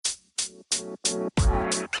Welcome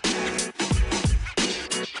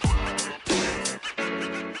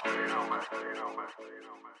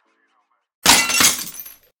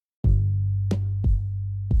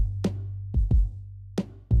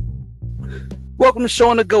to Show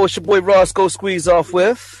on the Go. It's your boy Roscoe Squeeze Off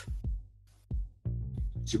with.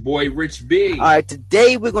 It's your boy Rich B. All right,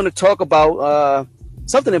 today we're going to talk about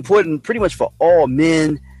something important pretty much for all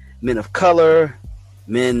men of color,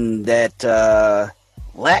 men that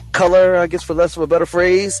lack color, I guess for less of a better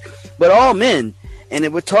phrase, but all men.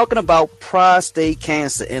 And we're talking about prostate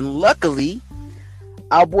cancer. And luckily,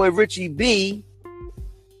 our boy Richie B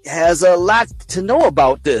has a lot to know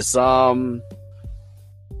about this. Well,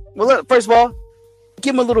 first of all,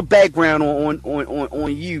 give him a little background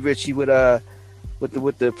on you, Richie, with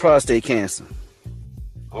the prostate cancer.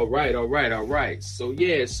 All right. So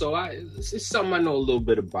it's something I know a little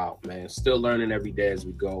bit about, man. Still learning every day as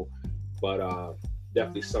we go, but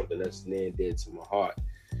definitely something that's near and dear to my heart.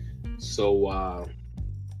 So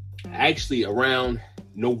actually around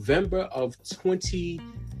November of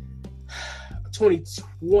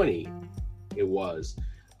 2020, it was.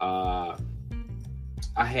 I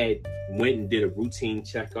had went and did a routine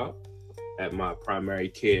checkup at my primary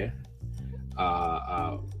care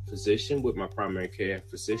physician, with my primary care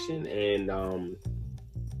physician, and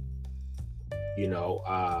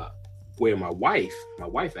where my wife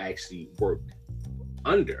actually worked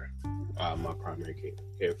under my primary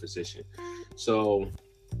care physician. So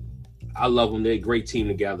I love them. They're a great team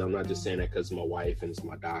together. I'm not just saying that because my wife and it's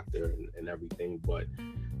my doctor and everything, but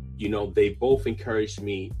they both encouraged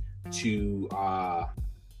me to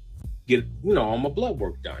get all my blood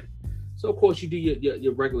work done. So of course you do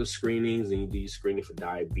your regular screenings, and you do your screening for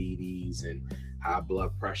diabetes and high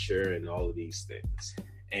blood pressure and all of these things.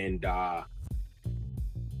 And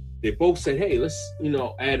they both said, hey, let's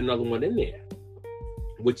add another one in there,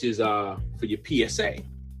 which is for your PSA.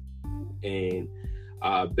 And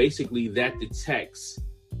basically that detects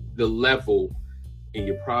the level in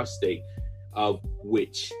your prostate of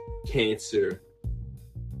which cancer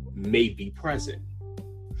may be present.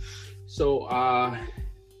 So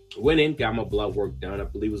went in, got my blood work done. I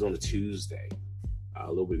believe it was on a Tuesday, a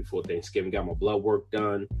little bit before Thanksgiving. Got my blood work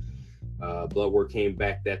done. Blood work came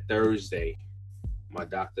back that Thursday. My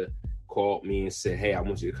doctor called me and said, hey, I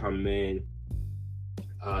want you to come in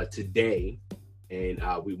today, and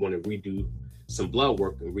we want to redo some blood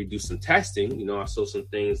work and redo some testing. I saw some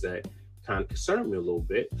things that kind of concerned me a little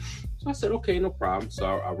bit. So I said, okay, no problem. So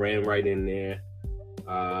I ran right in there,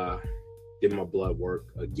 did my blood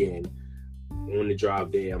work again. On the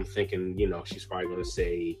drive there, I'm thinking, she's probably going to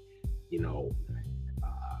say,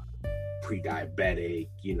 pre-diabetic,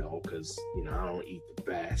 because, I don't eat the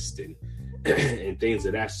best and and things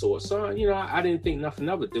of that sort. So, I didn't think nothing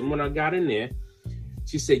of it. Then when I got in there,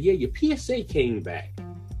 she said, yeah, your PSA came back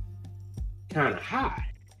kind of high.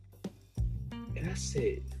 And I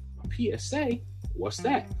said, PSA? What's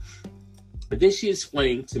that? But then she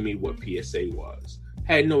explained to me what PSA was.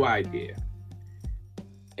 Had no idea.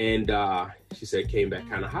 And she said it came back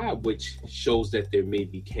kind of high, which shows that there may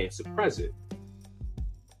be cancer present.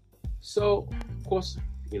 So, of course,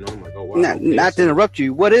 I'm like, oh, wow. Not to interrupt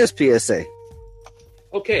you, what is PSA?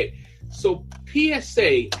 Okay, so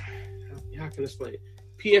PSA, how can I explain it?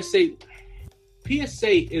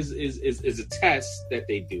 PSA is a test that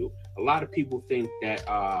they do. A lot of people think that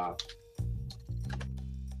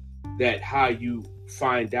that how you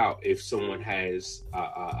find out if someone has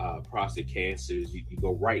prostate cancer is you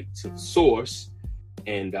go right to the source,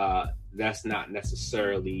 and that's not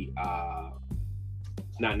necessarily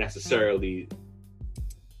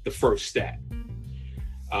the first step.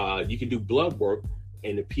 You can do blood work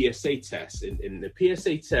and the PSA test, and the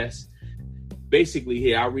PSA test basically,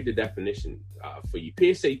 here I'll read the definition for you.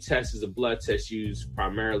 PSA test is a blood test used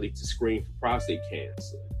primarily to screen for prostate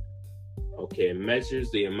cancer. Okay, it measures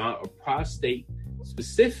the amount of prostate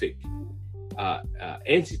specific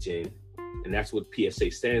antigen, and that's what PSA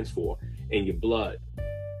stands for, in your blood.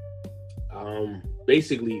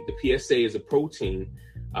 Basically, the PSA is a protein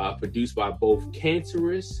produced by both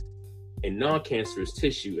cancerous and non-cancerous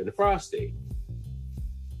tissue in the prostate.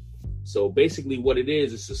 So basically what it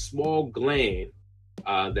is, it's a small gland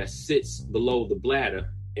that sits below the bladder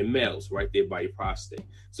in males, right there by your prostate.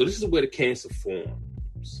 So this is where the cancer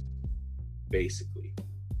forms, basically.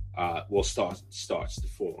 Starts to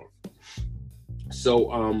form.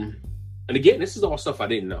 So, and again, this is all stuff I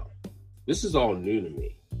didn't know. This is all new to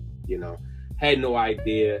me, Had no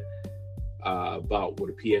idea about what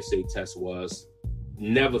a PSA test was.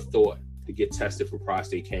 Never thought to get tested for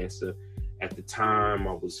prostate cancer. At the time,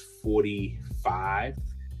 I was 45,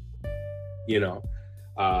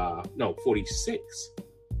 No, 46.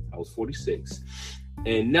 I was 46.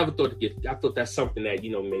 And never thought to get, I thought that's something that,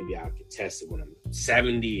 maybe I could test it when I'm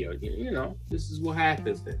 70 or, this is what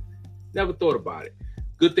happens then. Never thought about it.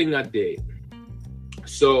 Good thing I did.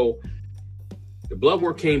 So the blood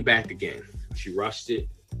work came back again. She rushed it,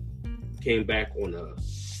 came back on a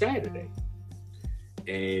Saturday.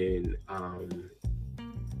 And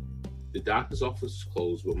the doctor's office was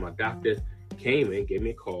closed, but my doctor came in, gave me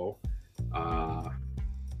a call, and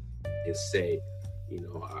said,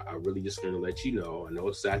 I really just want to let you know, I know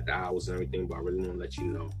it's after hours and everything, but I really want to let you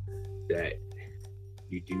know that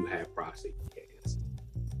you do have prostate cancer.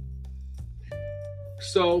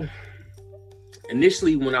 So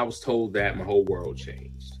initially when I was told that, my whole world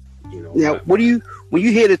changed. Now, when you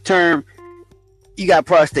hear the term, you got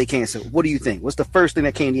prostate cancer, what do you think? What's the first thing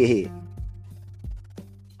that came to your head?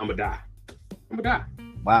 I'm gonna die.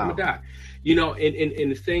 Wow. I'm gonna die.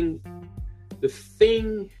 And the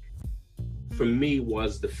thing for me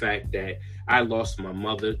was the fact that I lost my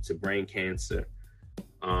mother to brain cancer,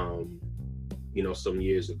 some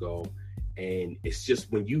years ago. And it's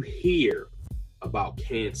just when you hear about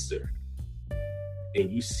cancer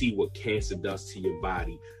and you see what cancer does to your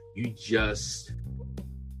body, you just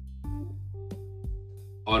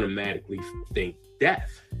automatically think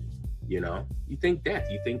death. You think death.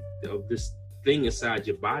 You think of this thing inside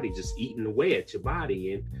your body just eating away at your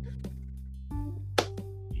body, and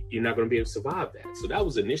you're not going to be able to survive that. So that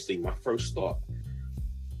was initially my first thought.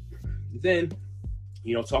 Then,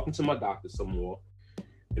 talking to my doctor some more,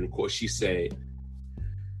 and of course she said,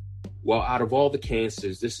 well, out of all the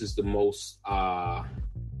cancers, this is the most,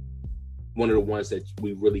 one of the ones that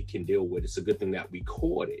we really can deal with. It's a good thing that we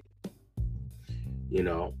caught it,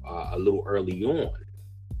 a little early on.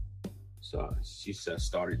 So she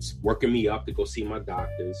started working me up to go see my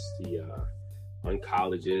doctors, the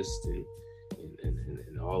oncologist, and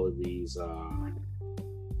all of these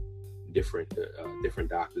different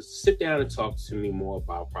doctors to sit down and talk to me more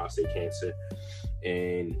about prostate cancer,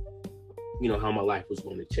 and how my life was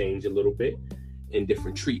going to change a little bit, and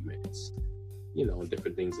different treatments, and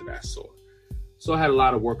different things of that sort. So I had a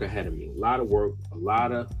lot of work ahead of me, a lot of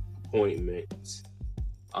appointments,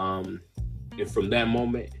 and from that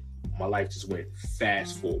moment, my life just went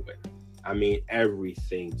fast forward. I mean,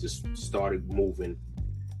 everything just started moving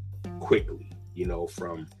quickly.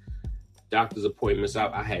 From doctor's appointments.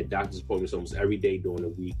 I had doctor's appointments almost every day during the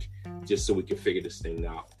week, just so we could figure this thing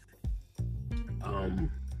out.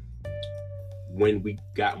 When we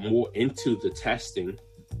got more into the testing,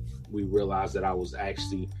 we realized that I was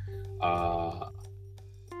actually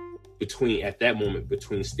between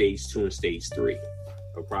stage 2 and stage 3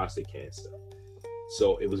 of prostate cancer.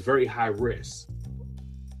 So it was very high risk,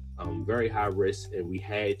 and we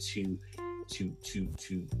had to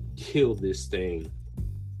kill this thing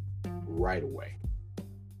right away,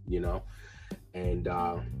 and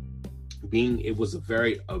it was a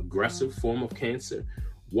very aggressive form of cancer.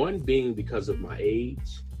 One being because of my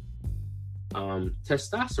age.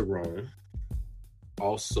 Testosterone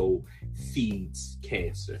also feeds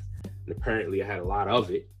cancer, and apparently I had a lot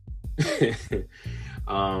of it.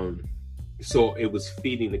 So it was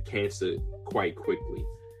feeding the cancer quite quickly.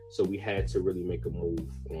 So we had to really make a move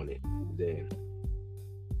on it then.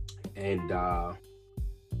 And, I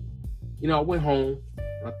went home,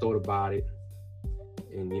 I thought about it,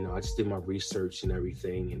 and, I just did my research and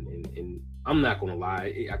everything. And I'm not going to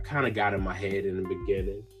lie, I kind of got in my head in the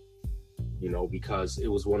beginning, because it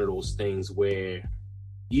was one of those things where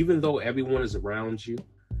even though everyone is around you,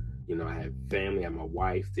 I have family, I have my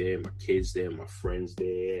wife there, my kids there, my friends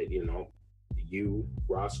there, you,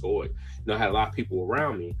 Roscoe, I had a lot of people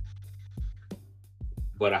around me,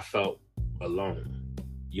 but I felt alone.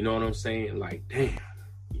 You know what I'm saying? Like, damn,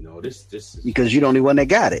 this is because you're the only one that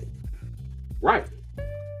got it. Right.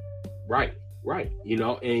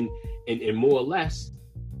 And more or less,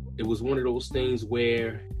 it was one of those things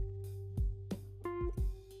where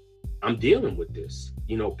I'm dealing with this.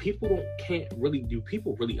 People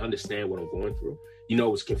people really understand what I'm going through? It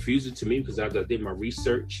was confusing to me because as I did my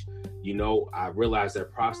research, I realized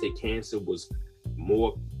that prostate cancer was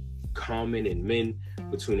more common in men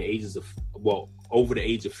between the ages of, over the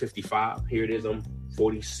age of 55. Here it is, I'm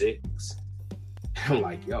 46. I'm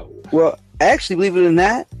like, yo. Well, actually, believe it or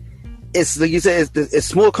not, it's like you said,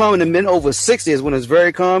 it's more common in men over 60 is when it's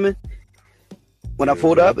very common. When I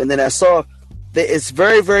pulled up, and then I saw that it's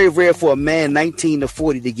very, very rare for a man 19 to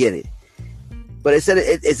 40 to get it. But it said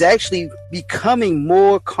it's actually becoming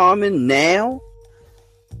more common now.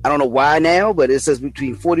 I don't know why now, but it says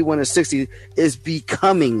between 41 and 60 is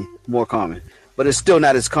becoming more common. But it's still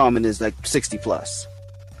not as common as like 60 plus.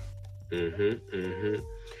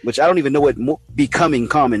 Which I don't even know what becoming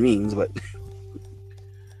common means, but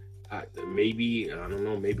maybe, I don't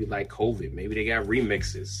know, maybe like COVID, maybe they got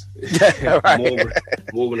remixes. Right.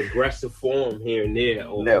 more of an aggressive form here and there,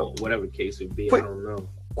 or whatever the case would be. I don't know.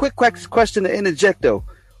 Quick question to interject though.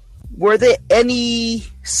 Were there any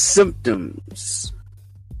symptoms?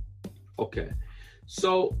 Okay.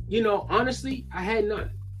 So, honestly, I had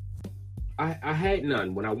none. I had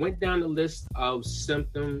none. When I went down the list of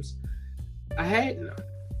symptoms, I had none.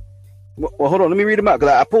 Well, hold on. Let me read them out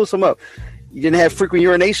because I pulled some up. You didn't have frequent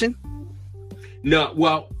urination? No.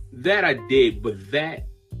 Well, that I did, but that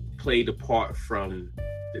played apart from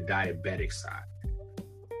the diabetic side.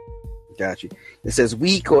 Got you. It says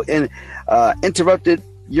weak or interrupted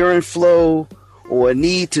urine flow or a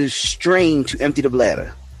need to strain to empty the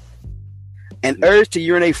bladder. An urge to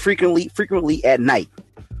urinate frequently at night.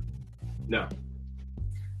 No.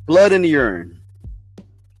 Blood in the urine.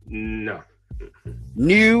 No.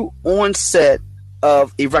 New onset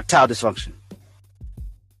of erectile dysfunction.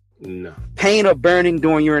 No. Pain or burning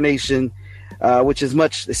during urination, which is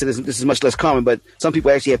much. They said this is much less common, but some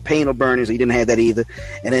people actually have pain or burning, so you didn't have that either.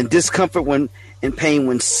 And then discomfort and pain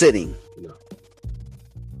when sitting.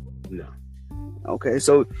 No. Okay,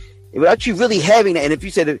 so without you really having that, and if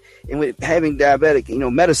you said and with having diabetic,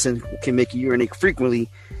 medicine can make you urinate frequently.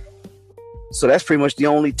 So that's pretty much the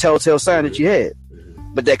only telltale sign that you had.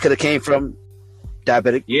 But that could have came from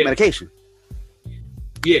diabetic medication.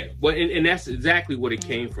 Yeah, well, and that's exactly what it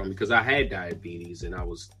came from, because I had diabetes and I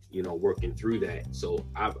was, working through that. So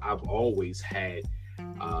I've always had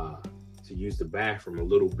to use the bathroom a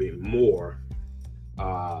little bit more.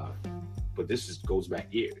 But this goes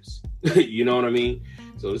back years. You know what I mean?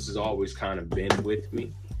 So this has always kind of been with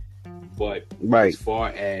me. But as far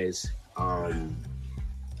as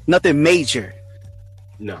nothing major.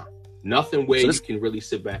 No. Nothing where you can really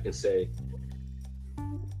sit back and say,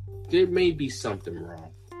 there may be something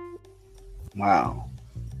wrong. Wow.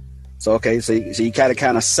 So, okay. So you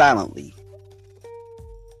kind of silently.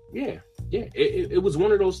 Yeah. It was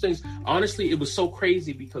one of those things. Honestly, it was so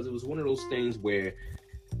crazy because it was one of those things where,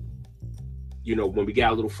 when we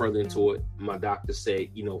got a little further into it, my doctor said,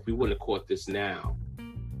 if we wouldn't have caught this now,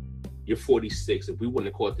 you're 46. If we wouldn't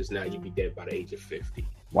have caught this now, you'd be dead by the age of 50.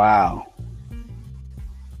 Wow.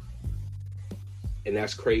 And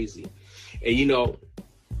that's crazy. And,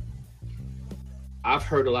 I've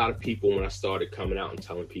heard a lot of people when I started coming out and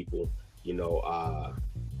telling people, what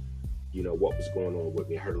was going on with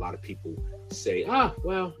me. I heard a lot of people say,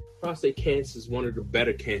 well, prostate cancer is one of the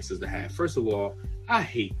better cancers to have. First of all, I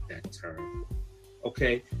hate that term.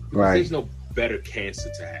 Okay? Right. There's no better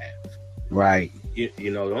cancer to have. Right.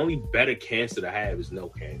 The only better cancer to have is no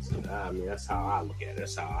cancer. I mean, that's how I look at it.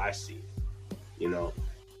 That's how I see it.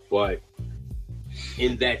 But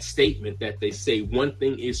in that statement that they say, one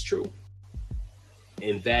thing is true.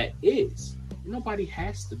 And that is, nobody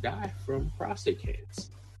has to die from prostate cancer.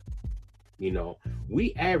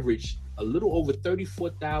 We average a little over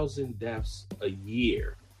 34,000 deaths a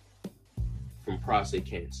year from prostate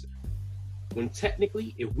cancer. When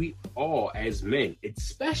technically, if we all, as men,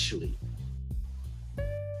 especially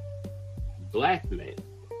Black men,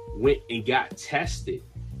 went and got tested,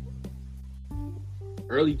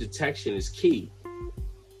 early detection is key.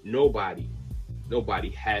 Nobody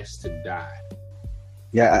has to die.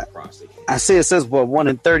 Yeah, I see it says 1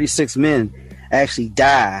 in 36 men actually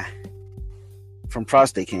die from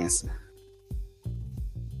prostate cancer.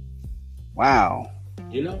 Wow.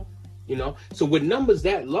 So with numbers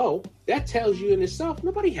that low, that tells you in itself,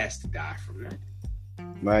 nobody has to die from that.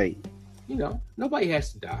 Right. Nobody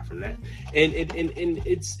has to die from that. And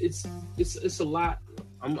it's a lot.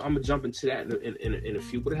 I'm gonna jump into that in a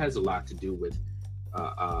few, but it has a lot to do with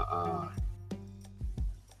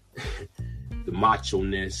the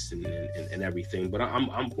macho-ness and everything. But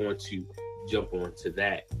I'm going to jump onto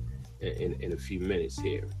that in a few minutes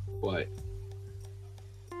here. But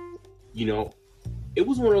it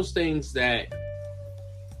was one of those things that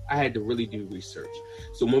I had to really do research.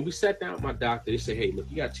 So when we sat down with my doctor, they said, hey, look,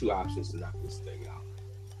 you got two options to knock this thing out.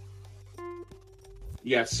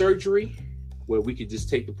 You got surgery, where we could just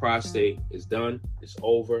take the prostate. It's done. It's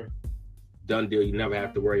over. Done deal. You never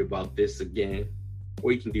have to worry about this again.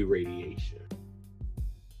 Or you can do radiation.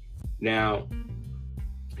 Now,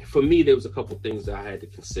 for me, there was a couple things that I had to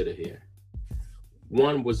consider here.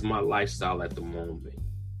 One was my lifestyle at the moment.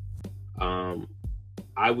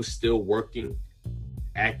 I was still working,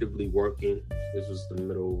 actively working. This was the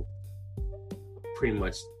middle, pretty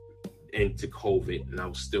much into COVID, and I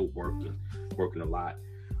was still working a lot.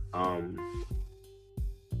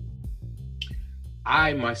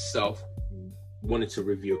 I myself wanted to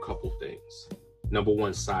review a couple things. Number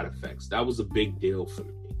one, side effects. That was a big deal for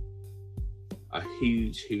me. A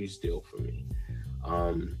huge deal for me.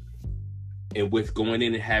 And with going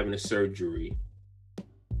in and having a surgery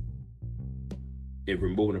and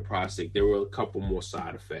removing the prostate, there were a couple more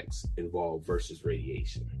side effects involved versus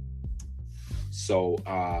radiation. So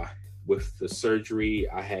with the surgery,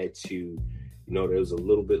 I had to, there was a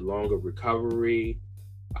little bit longer recovery.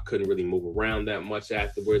 I couldn't really move around that much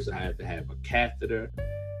afterwards. I had to have a catheter,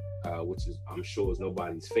 which is, I'm sure, is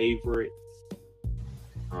nobody's favorite.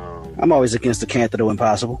 I'm always against the catheter when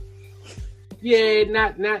possible. Yeah,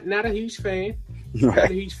 not a huge fan. Right.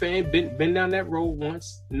 Not a huge fan. Been down that road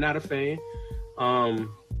once. Not a fan.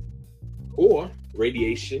 Or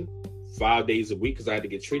radiation, 5 days a week, because I had to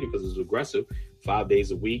get treated because it was aggressive. 5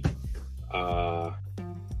 days a week, a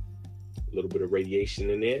little bit of radiation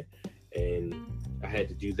in there, and I had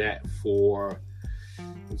to do that for,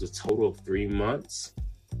 it was a total of 3 months.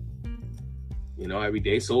 Every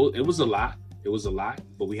day. So it was a lot. It was a lot,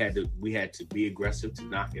 but we had to be aggressive to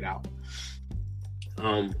knock it out.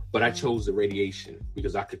 But I chose the radiation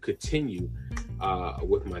because I could continue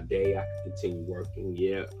with my day. I could continue working.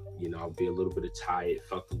 Yeah, I'll be a little bit tired,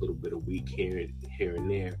 felt a little bit of weak here and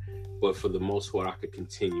there, but for the most part, I could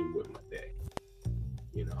continue with my day.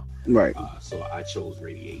 Right. So I chose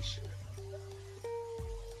radiation.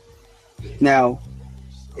 Now,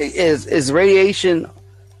 is radiation,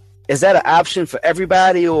 is that an option for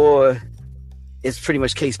everybody, or it's pretty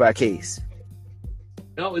much case by case?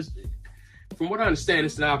 No, it's, from what I understand,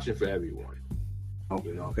 it's an option for everyone.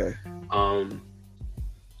 Okay. A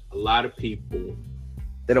lot of people,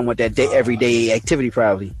 they don't want that everyday activity,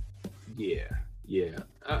 probably. Yeah.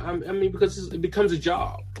 I mean, because it becomes a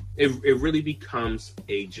job. It really becomes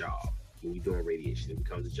a job when you're doing radiation. It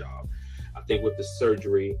becomes a job. I think with the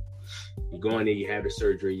surgery, you go in there, you have the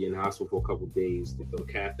surgery, you're in the hospital for a couple of days, they put a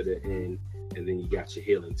catheter in, and then you got your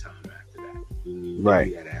healing time after that. You right.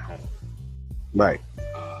 do that at home. Right.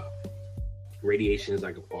 Radiation is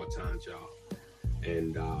like a part-time job.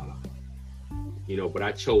 And, but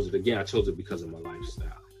I chose it again. I chose it because of my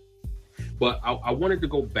lifestyle. But I wanted to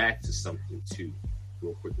go back to something too,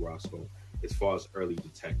 real quick, Roscoe, as far as early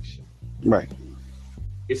detection. Right.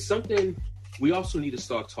 It's something we also need to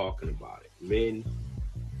start talking about it. Men,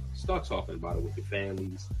 start talking about it with your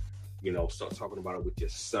families. Start talking about it with your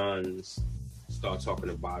sons. Start talking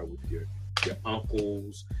about it with your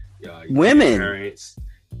uncles, your women, parents.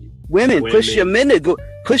 Women, push your men to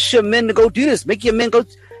go do this. Make your man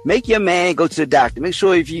go to the doctor. Make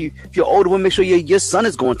sure if you're older woman, make sure your son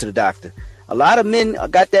is going to the doctor. A lot of men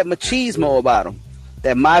got that machismo about them,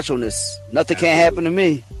 that macho-ness. Nothing can happen to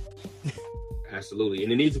me. Absolutely.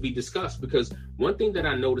 And it needs to be discussed, because one thing that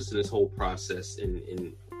I noticed in this whole process,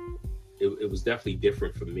 and it was definitely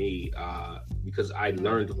different for me, because I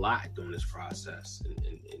learned a lot during this process,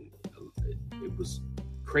 and it was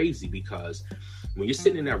crazy, because when you're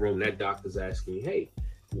sitting in that room, that doctor's asking you, hey,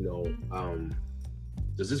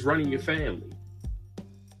 does this run in your family?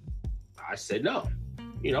 I said no,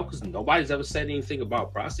 because nobody's ever said anything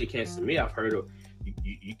about prostate cancer to me. I've heard of,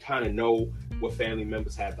 you kind of know what family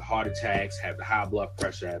members have the heart attacks, have the high blood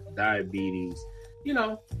pressure, have the diabetes,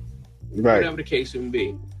 right. Whatever the case would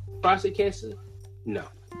be. Prostate cancer? No.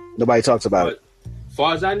 Nobody talks about it. As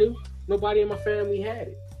far as I knew, nobody in my family had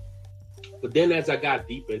it. But then as I got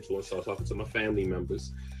deep into it, started talking to my family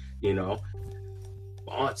members, my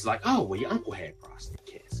aunt's like, oh, well, your uncle had prostate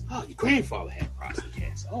cancer. Oh, your grandfather had prostate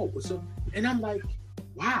cancer. Oh, what's up? And I'm like,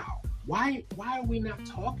 wow, why are we not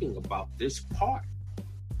talking about this part?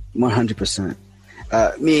 100%.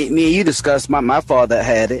 Me and you discussed, my father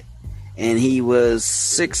had it, and he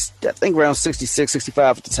was around 66,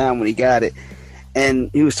 65 at the time when he got it. And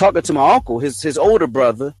he was talking to my uncle, his older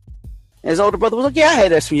brother. And his older brother was like, yeah, I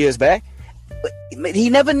had that some years back. But he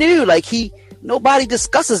never knew. Nobody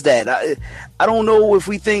discusses that. I don't know if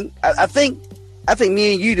we think. I think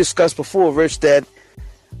me and you discussed before, Rich, that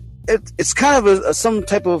it's kind of some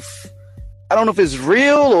type of, I don't know if it's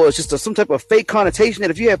real or it's just some type of fake connotation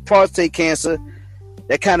that if you have prostate cancer,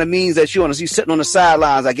 that kind of means that you're sitting on the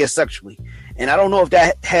sidelines, I guess, sexually. And I don't know if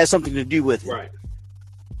that has something to do with it. Right.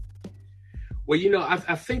 Well,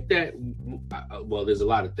 I think that, there's a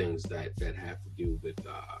lot of things that have to do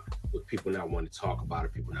with people not wanting to talk about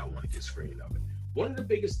it, people not wanting to get screened of it. One of the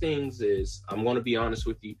biggest things is, I'm going to be honest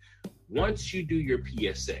with you, once you do your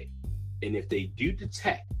PSA, and if they do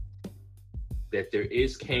detect that there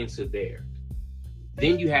is cancer there,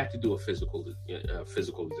 then you have to do a physical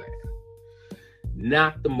exam.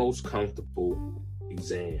 Not the most comfortable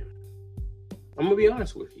exam. I'm going to be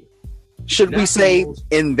honest with you. Should we say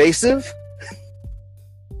invasive?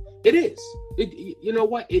 It is. You know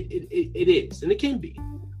what? It is, and it can be.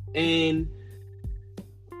 And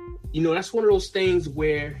that's one of those things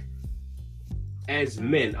where, as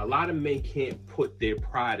men, a lot of men can't put their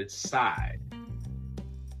pride aside.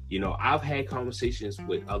 I've had conversations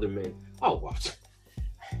with other men. Oh, well,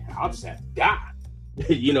 I'll just have to die.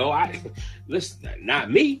 Listen,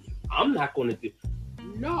 not me. I'm not going to do.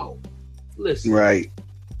 No, listen. Right.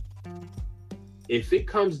 If it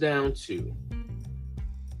comes down to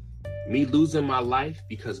me losing my life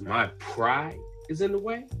because my pride is in the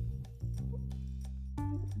way,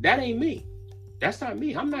 that ain't me. That's not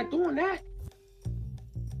me. I'm not doing that.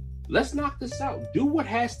 Let's knock this out. Do what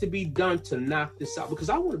has to be done to knock this out, because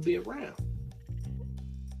I want to be around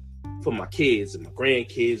for my kids and my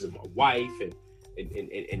grandkids and my wife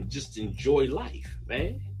and just enjoy life,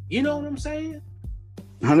 man. You know what I'm saying?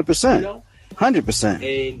 100%.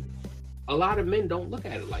 100%. And a lot of men don't look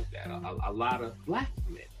at it like that. A lot of black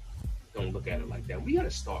men don't look at it like that. We gotta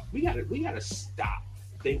stop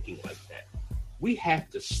thinking like that. We have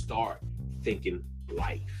to start thinking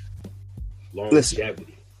life, longevity.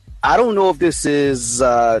 Listen, I don't know if this is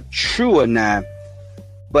true or not,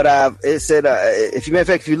 but it said, if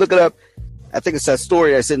you look it up, I think it's that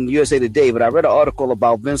story that's in USA Today, but I read an article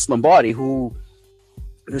about Vince Lombardi, who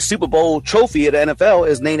the Super Bowl trophy at the NFL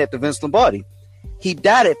is named after Vince Lombardi. He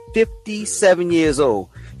died at 57 years old.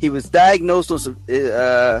 He was diagnosed with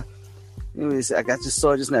I just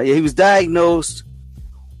saw it just now. Yeah, he was diagnosed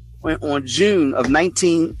on June of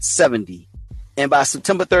 1970. And by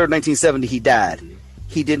September 3rd, 1970, he died.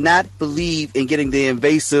 He did not believe in getting the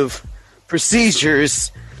invasive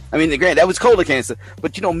procedures. I mean, granted, that was colon cancer.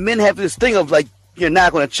 But, men have this thing of like, you're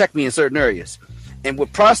not going to check me in certain areas. And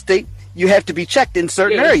with prostate, you have to be checked in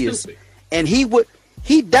certain areas. Stupid. And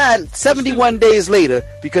he died 71 days later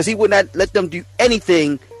because he would not let them do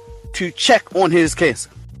anything to check on his cancer.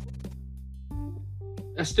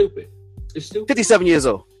 That's stupid. It's stupid. 57 years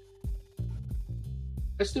old.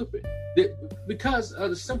 That's stupid. Because of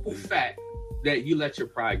the simple fact that you let your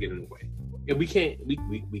pride get in the way. And we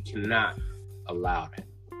cannot allow that.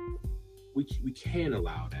 We can't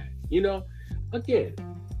allow that. Again,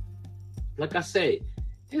 like I said,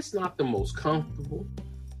 it's not the most comfortable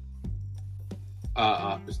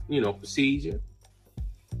procedure.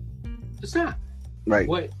 It's not. Right.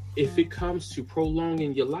 But if it comes to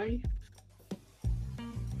prolonging your life,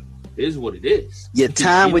 it is what it is. Your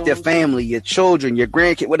time with your family, your children, your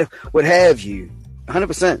grandkids, what have you.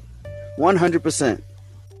 100%. 100%.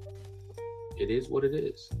 It is what it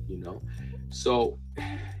is, So,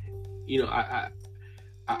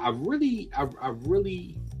 I really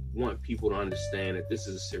want people to understand that this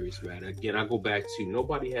is a serious matter. Again, I go back to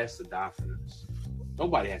nobody has to die for this.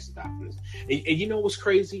 Nobody has to die for this. And you know what's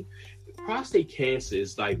crazy? Prostate cancer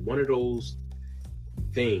is like one of those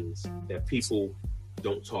things that people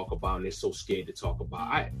don't talk about, and they're so scared to talk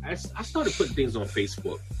about. I started putting things on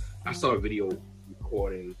Facebook. I started video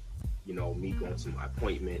recording, me going to my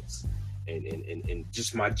appointments and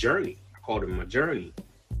just my journey. I called it my journey,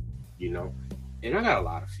 and I got a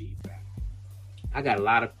lot of feedback. I got a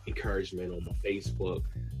lot of encouragement on my Facebook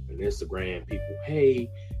and Instagram. People, hey,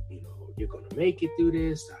 you're gonna make it through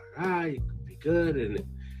this. You're gonna be good,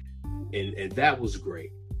 and that was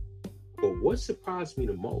great. But what surprised me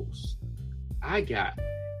the most, I got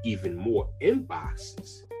even more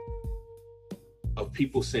inboxes of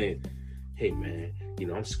people saying, hey man,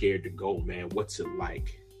 I'm scared to go, man. What's it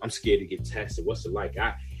like? I'm scared to get tested. What's it like?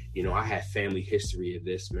 I have family history of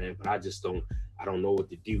this, man, but I don't know what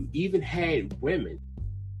to do. Even had women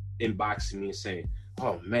inboxing me and saying,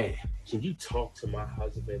 oh man, can you talk to my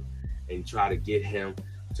husband and try to get him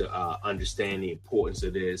to understand the importance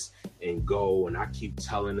of this and go? And I keep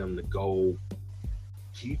telling them to go.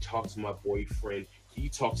 Can you talk to my boyfriend? Can you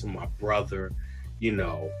talk to my brother?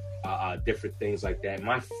 Different things like that.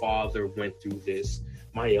 My father went through this.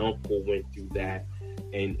 My uncle went through that.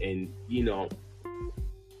 And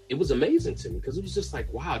it was amazing to me because it was just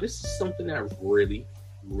like, wow, this is something that really,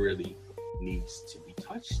 really needs to be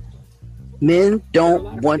touched. Men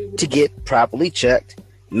don't want to get properly checked.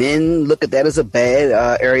 Men look at that as a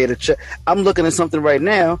bad area to check. I'm looking at something right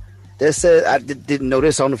now that said, I didn't know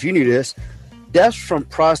this, I don't know if you knew this. Death from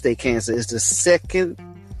prostate cancer is the second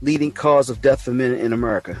leading cause of death for men in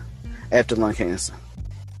America after lung cancer.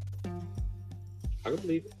 I can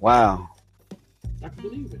believe it. Wow. I can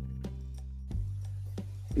believe it.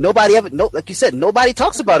 Nobody like you said, nobody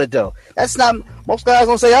talks about it though. That's not, most guys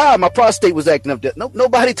gonna say, my prostate was acting up.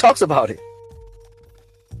 Nobody talks about it.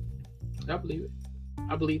 I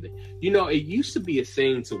believe it. It used to be a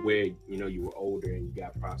thing to where, you were older and you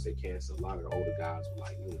got prostate cancer. A lot of the older guys were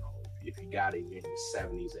like, if you got it in your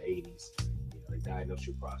 70s or 80s, they diagnose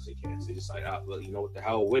you with prostate cancer. It's like, well, you know what the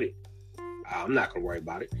hell with it? I'm not gonna worry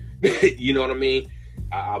about it. You know what I mean?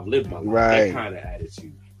 I've lived my life. Right. That kind of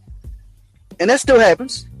attitude. And that still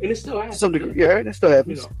happens. And it still happens. Some degree, yeah, that still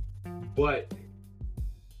happens. But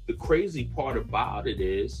the crazy part about it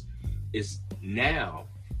is now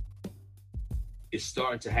it's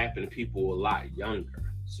starting to happen to people a lot younger.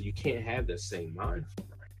 So you can't have that same mind frame.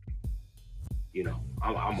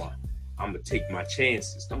 I'm gonna take my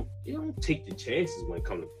chances. Don't take the chances when it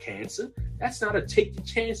comes to cancer. That's not a take the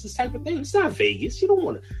chances type of thing. It's not Vegas. You don't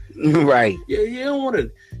want to. Right. You don't want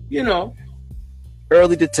to.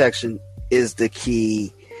 Early detection is the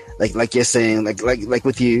key. Like you're saying, like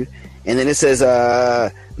with you. And then it says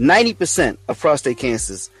 90% of prostate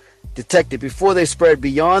cancers detected before they spread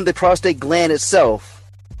beyond the prostate gland itself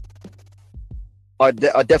are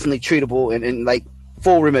definitely treatable and in like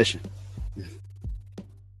full remission.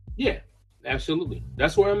 Yeah, absolutely.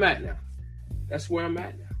 That's where I'm at now. It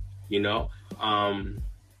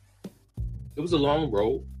was a long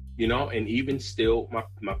road, and even still,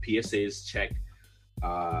 my PSA is checked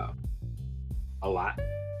a lot,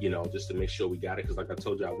 just to make sure we got it. Because like I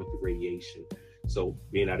told you, I went through radiation. So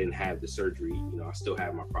being I didn't have the surgery, I still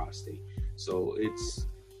have my prostate. So it's,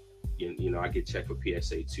 I get checked for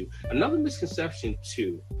PSA too. Another misconception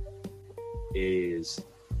too is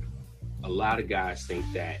a lot of guys think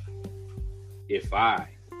that if I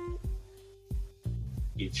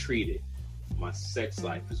get treated, my sex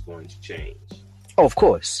life is going to change. Oh, of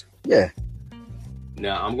course. Yeah.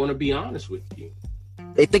 Now, I'm going to be honest with you.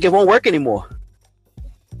 They think it won't work anymore.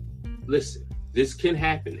 Listen, this can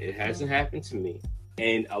happen. It hasn't happened to me.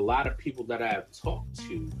 And a lot of people that I have talked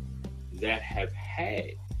to that have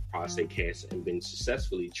had prostate cancer and been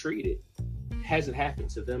successfully treated, hasn't happened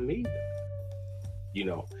to them either.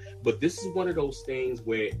 But this is one of those things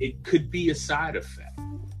where it could be a side effect.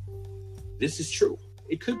 This is true.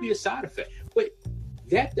 It could be a side effect. But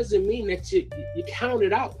that doesn't mean that you count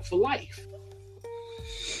it out for life.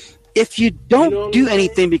 If you don't do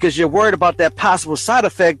anything because you're worried about that possible side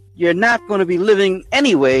effect, you're not going to be living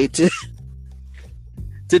anyway to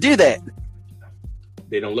do that.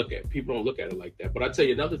 People don't look at it like that. But I'll tell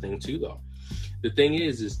you another thing too, though. The thing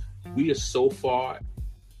is we are so far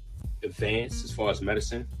advanced as far as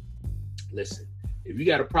medicine. Listen, if you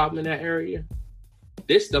got a problem in that area,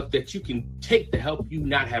 there's stuff that you can take to help you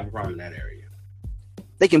not have a problem in that area.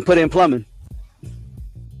 They can put in plumbing.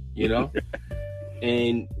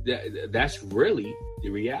 And that's really the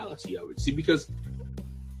reality of it. See, because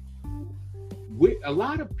a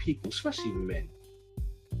lot of people, especially men,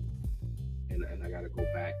 and I got to go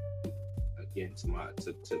back again to my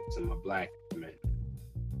black men,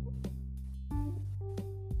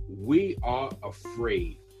 we are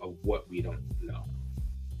afraid of what we don't know.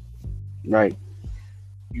 Right.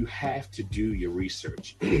 You have to do your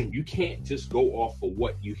research. You can't just go off of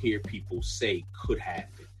what you hear people say could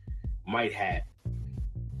happen, might happen,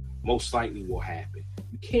 most likely will happen.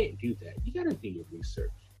 You can't do that. You got to do your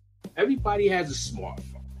research. Everybody has a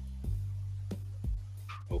smartphone.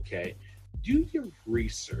 Okay? Do your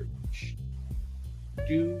research.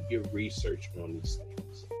 Do your research on these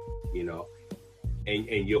things,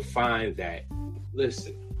 and you'll find that,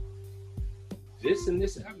 listen, this and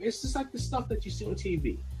this, it's just like the stuff that you see on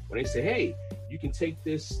TV. When they say, hey, you can take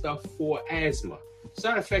this stuff for asthma.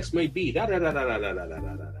 Side effects may be a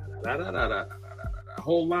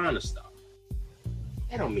whole line of stuff.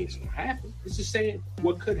 That don't mean it's going to happen. It's just saying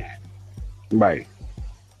what could happen. Right.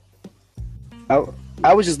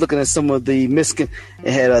 I was just looking at some of the it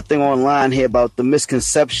had a thing online here about the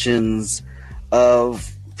misconceptions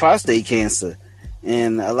of prostate cancer.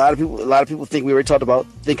 And a lot of people think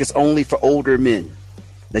think it's only for older men.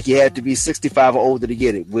 Like you have to be 65 or older to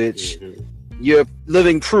get it, which you're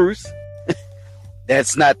living proof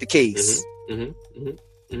that's not the case.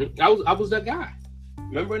 I was that guy.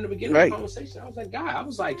 Remember in the beginning of the conversation, I was that guy. I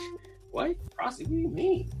was like, what? Prostate, what do you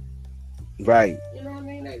mean? Right. You know what I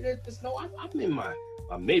mean? I'm in my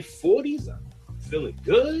mid 40s. I'm feeling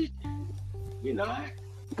good.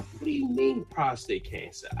 What do you mean prostate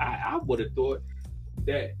cancer? I would have thought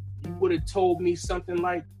that you would have told me something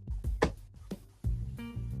like,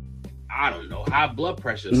 I don't know, high blood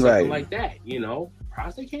pressure or something like that.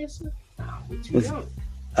 Prostate cancer? Nah, we're too young.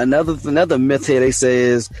 Another myth here they say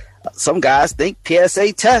is some guys think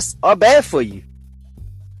PSA tests are bad for you.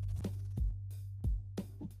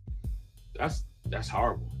 That's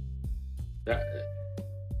horrible.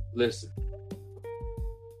 Listen,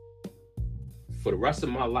 for the rest of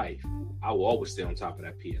my life, I will always stay on top of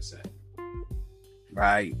that PSA.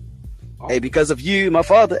 Right. Oh. Hey, because of you, my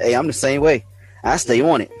father, hey, I'm the same way. I stay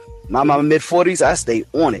on it. My mama mid-40s, I stay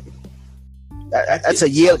on it. That's a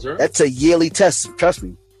yearly test. Trust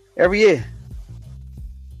me, every year.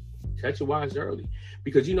 Catch your wires early,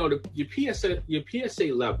 because you know your PSA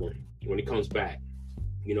level when it comes back,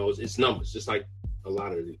 you know, it's numbers, just like a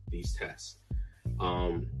lot of these tests.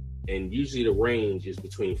 And usually the range is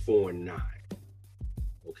between 4 and 9.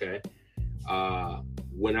 Okay.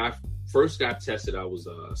 When I first got tested, I was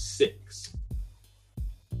 6.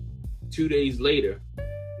 2 days later,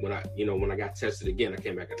 when I got tested again, I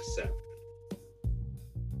came back at a 7.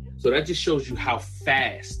 So that just shows you how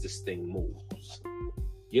fast this thing moves.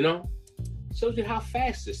 You know, it shows you how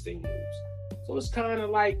fast this thing moves. So it's kind of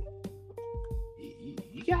like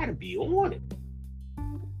you gotta be on it.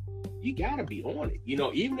 You gotta be on it. You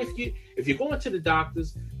know, even if you're going to the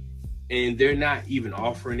doctors and they're not even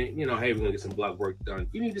offering it, you know, hey, we're gonna get some blood work done.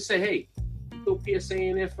 You need to say, hey, throw PSA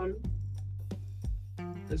in there for me.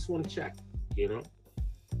 I just want to check. You know,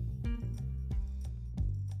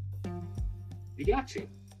 you got to.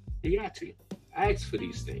 Ask for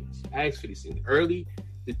these things. Early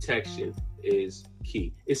detection is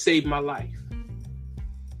key. It saved my life.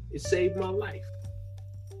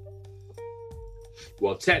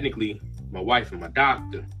 Well, technically, my wife and my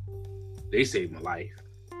doctor, they saved my life.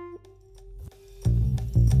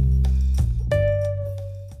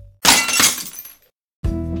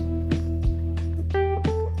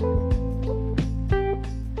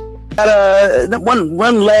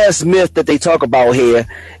 One last myth that they talk about here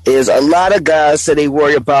is a lot of guys say they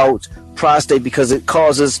worry about prostate because it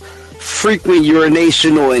causes frequent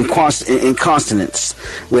urination or incontinence,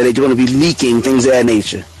 where they're going to be leaking, things of that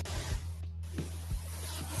nature.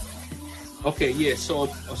 Okay, yeah. So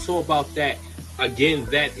about that, again,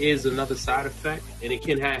 that is another side effect, and it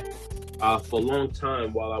can happen. For a long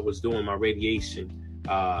time while I was doing my radiation,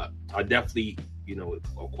 I definitely, you know,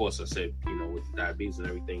 of course, I said, you know, with diabetes and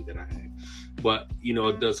everything that I had, but you know,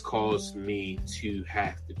 it does cause me to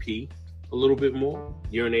have to pee a little bit more,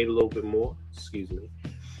 urinate a little bit more. Excuse me.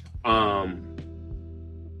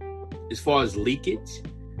 As far as leakage,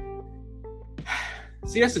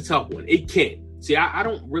 see, that's a tough one. It can. See, I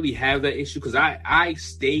don't really have that issue because I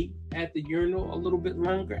stay at the urinal a little bit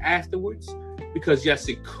longer afterwards, because yes,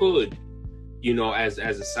 it could, you know, as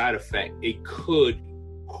a side effect, it could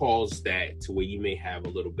cause that to where you may have a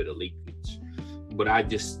little bit of leakage. But I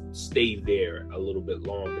just stay there a little bit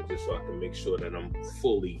longer just so I can make sure that I'm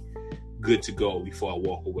fully good to go before I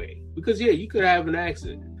walk away. Because yeah, you could have an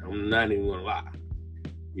accident. I'm not even gonna lie.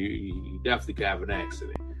 You definitely could have an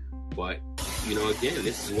accident. But, you know, again,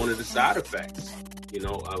 this is one of the side effects, you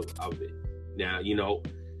know, of it. Now, you know,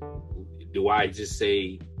 do I just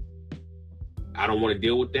say I don't want to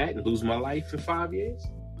deal with that and lose my life in 5 years?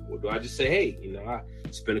 Or do I just say, hey, you know, I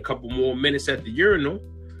spend a couple more minutes at the urinal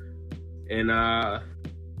and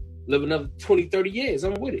live another 20, 30 years?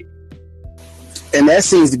 I'm with it. And that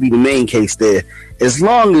seems to be the main case there. As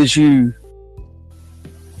long as you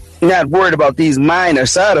not worried about these minor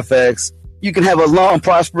side effects, you can have a long,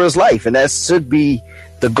 prosperous life, and that should be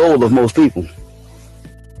the goal of most people.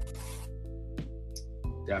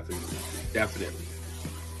 Definitely.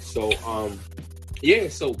 So, yeah.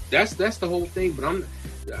 So that's the whole thing. But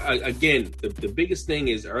again, the biggest thing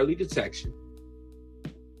is early detection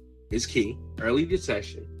is key. Early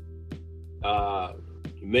detection.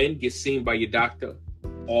 Men get seen by your doctor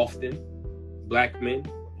often. Black men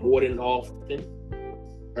more than often.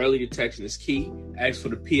 Early detection is key. Ask for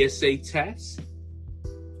the PSA test.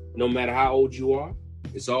 No matter how old you are,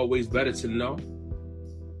 it's always better to know.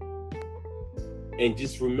 And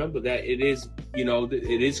just remember that it is, you know,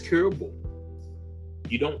 it is curable.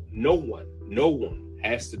 No one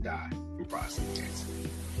has to die from prostate cancer.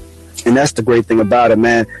 And that's the great thing about it,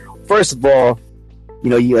 man. First of all, you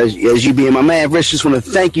know, as you being my man, Rich, just want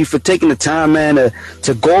to thank you for taking the time, man,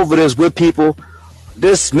 to go over this with people.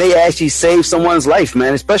 This may actually save someone's life,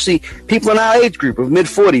 man, especially people in our age group of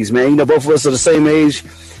mid-40s, man. You know, both of us are the same age,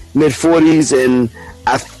 mid-40s, and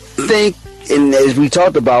I think, and as we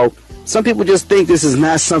talked about, some people just think this is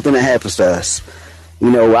not something that happens to us. You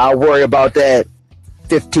know, I'll worry about that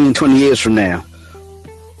 15, 20 years from now.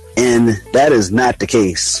 And that is not the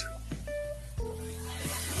case.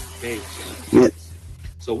 Yeah.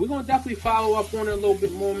 So we're going to definitely follow up on it a little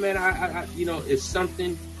bit more, man. I you know, it's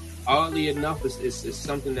something, oddly enough, it's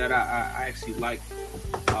something that I actually like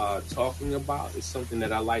talking about. It's something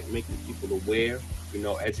that I like making people aware, you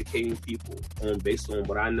know, educating people based on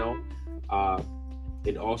what I know.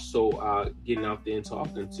 And also getting out there and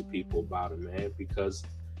talking to people about it, man, because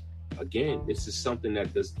again, this is something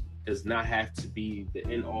that does not have to be the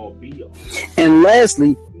end all be all. And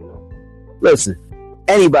lastly, you know? Listen,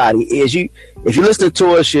 anybody is if you're listening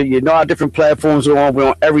to us, you know our different platforms are on. We're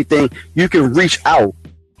on everything. You can reach out.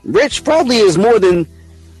 Rich probably is more than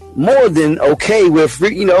okay with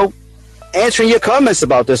answering your comments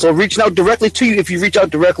about this or reaching out directly to you if you reach out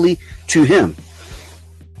directly to him.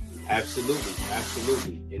 Absolutely.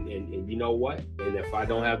 And you know what? And if I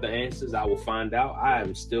don't have the answers, I will find out. I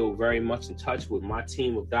am still very much in touch with my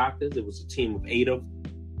team of doctors. It was a team of eight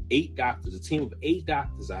doctors. A team of 8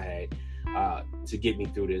 doctors I had to get me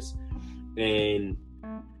through this. And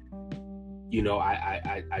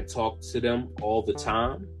I talk to them all the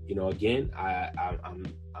time. Again,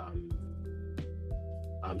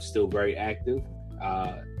 I'm still very active,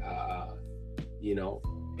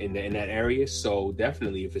 in that area. So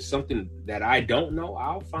definitely, if it's something that I don't know,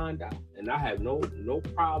 I'll find out, and I have no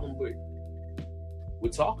problem with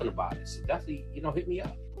talking about it. So definitely, hit me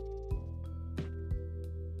up.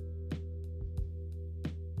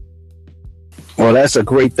 Well, that's a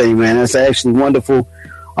great thing, man. That's actually wonderful.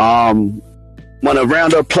 Want a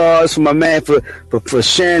round of applause for my man for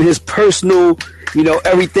sharing his personal,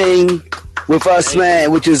 everything with us,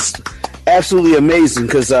 man, which is absolutely amazing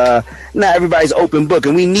because not everybody's open book,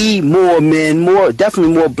 and we need more men,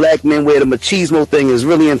 definitely more black men where the machismo thing is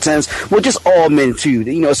really intense. Well, just all men too.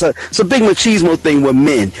 It's a big machismo thing with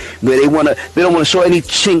men where they don't want to show any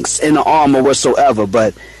chinks in the armor whatsoever.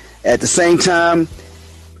 But at the same time,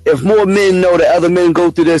 if more men know that other men go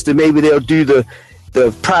through this, then maybe they'll do the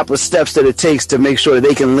proper steps that it takes to make sure that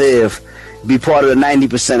they can be part of the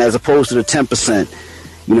 90% as opposed to the 10%,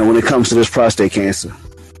 when it comes to this prostate cancer.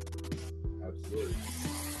 Absolutely.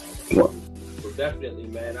 Well, definitely,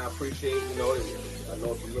 man, I appreciate, I know it's a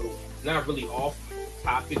little, not really off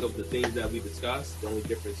topic of the things that we discussed. The only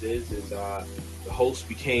difference is the host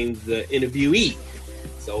became the interviewee.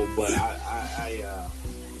 So, but I'm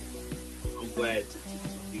glad to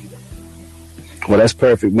be there. Well, that's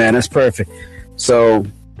perfect, man. That's perfect. So,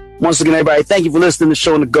 once again, everybody, thank you for listening to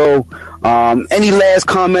Show on the Go. Any last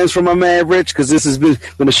comments from my man, Rich? Because this has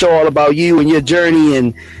been a show all about you and your journey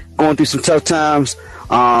and going through some tough times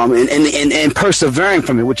and persevering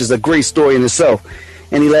from it, which is a great story in itself.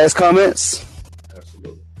 Any last comments?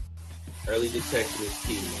 Absolutely. Early detection is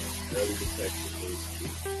key, man. Early detection is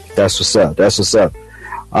key. That's what's up.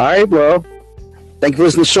 All right, well, thank you for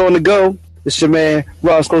listening to Show on the Go. This is your man,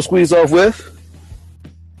 Roscoe Squeeze Off with.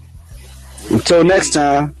 Until next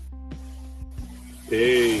time.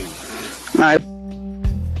 Peace.